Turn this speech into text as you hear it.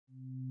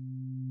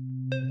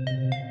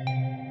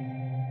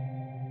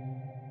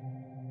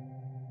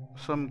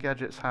Some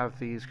gadgets have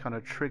these kind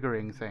of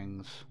triggering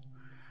things,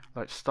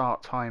 like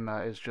start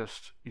timer is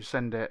just you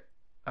send it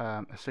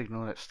a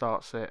signal and it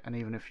starts it, and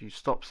even if you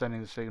stop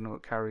sending the signal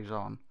it carries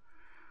on,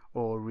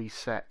 or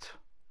reset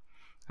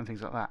and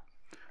things like that.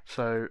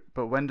 So,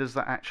 but when does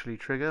that actually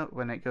trigger?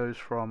 When it goes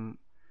from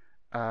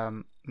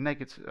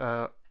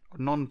negative,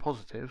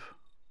 non-positive.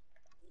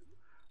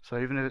 So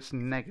even if it's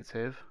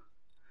negative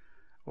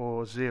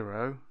or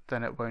 0,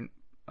 then it won't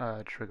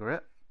trigger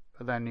it.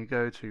 But then you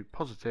go to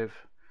positive,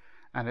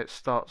 and it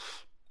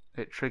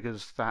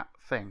triggers that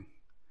thing.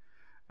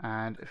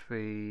 And if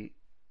we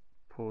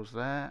pause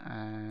there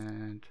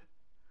and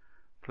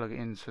plug it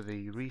into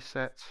the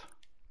reset,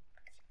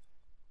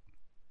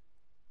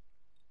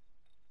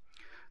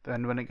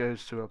 then when it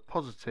goes to a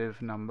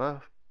positive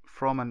number,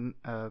 from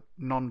a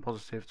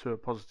non-positive to a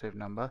positive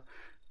number,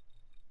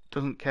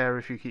 doesn't care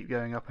if you keep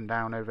going up and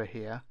down over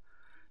here,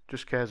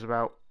 just cares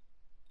about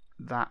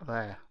that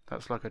there.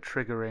 That's like a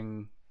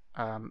triggering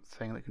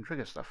thing that can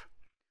trigger stuff.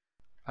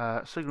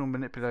 Signal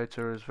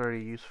manipulator is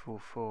very useful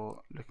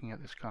for looking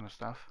at this kind of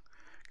stuff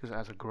because it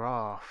has a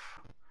graph.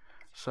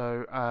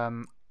 So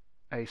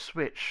a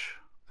switch,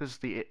 this is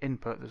the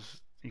input,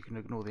 you can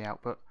ignore the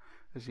output.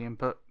 This is the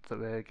input that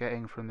we're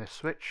getting from this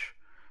switch.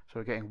 So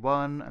we're getting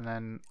 1 and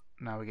then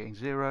now we're getting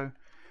 0.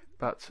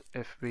 But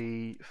if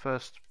we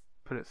first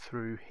put it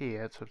through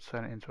here to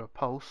turn it into a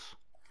pulse,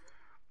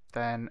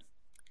 then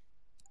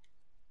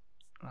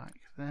like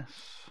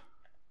this,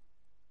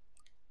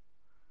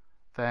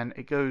 then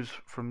it goes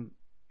from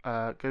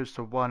goes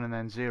to 1 and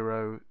then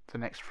 0 the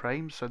next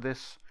frame. So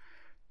this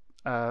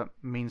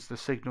means the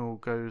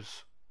signal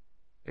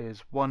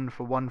is 1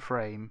 for one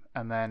frame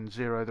and then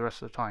 0 the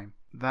rest of the time.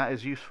 That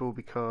is useful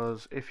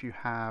because if you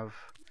have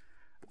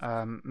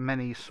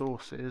many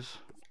sources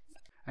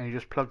and you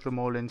just plug them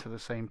all into the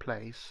same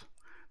place,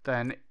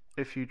 then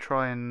if you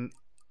try and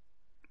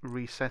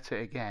reset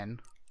it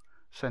again,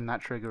 send that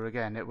trigger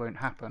again, it won't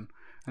happen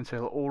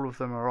until all of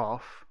them are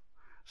off,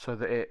 so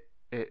that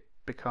it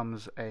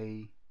becomes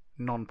a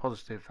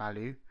non-positive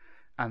value,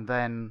 and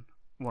then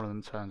one of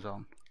them turns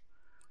on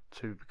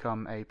to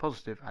become a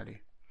positive value.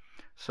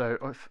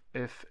 So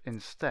if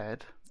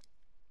instead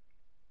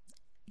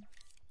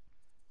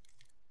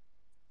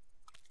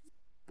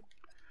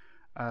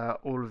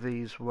all of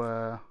these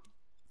were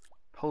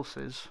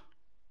pulses,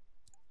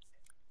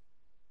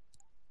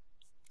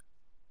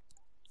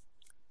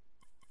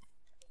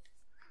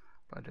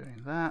 by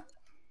doing that,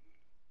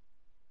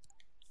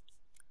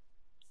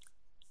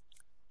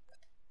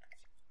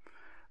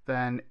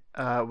 then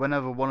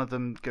whenever one of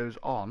them goes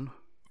on,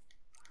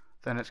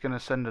 then it's going to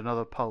send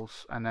another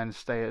pulse and then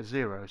stay at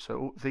 0.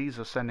 So these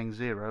are sending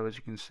 0, as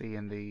you can see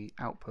in the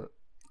output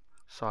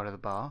side of the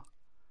bar.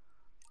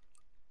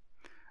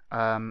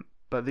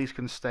 But these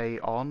can stay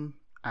on,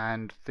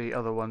 and the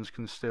other ones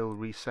can still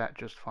reset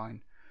just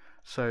fine.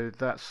 So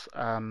that's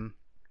a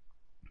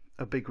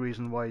big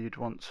reason why you'd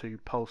want to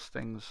pulse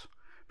things,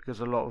 because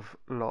a lot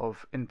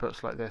of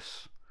inputs like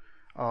this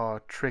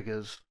are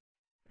triggers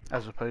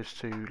as opposed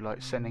to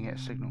like sending it a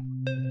signal.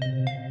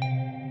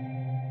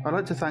 I'd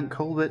like to thank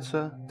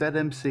Colbitzer,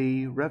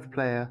 DeadMC,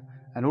 RevPlayer,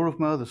 and all of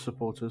my other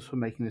supporters for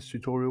making this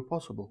tutorial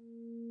possible.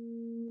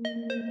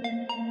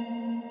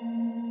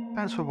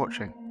 Thanks for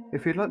watching.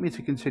 If you'd like me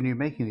to continue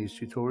making these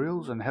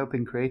tutorials and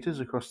helping creators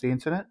across the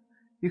internet,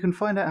 you can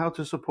find out how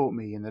to support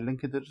me in the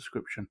link in the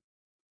description.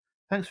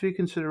 Thanks for your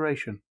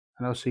consideration,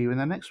 and I'll see you in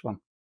the next one.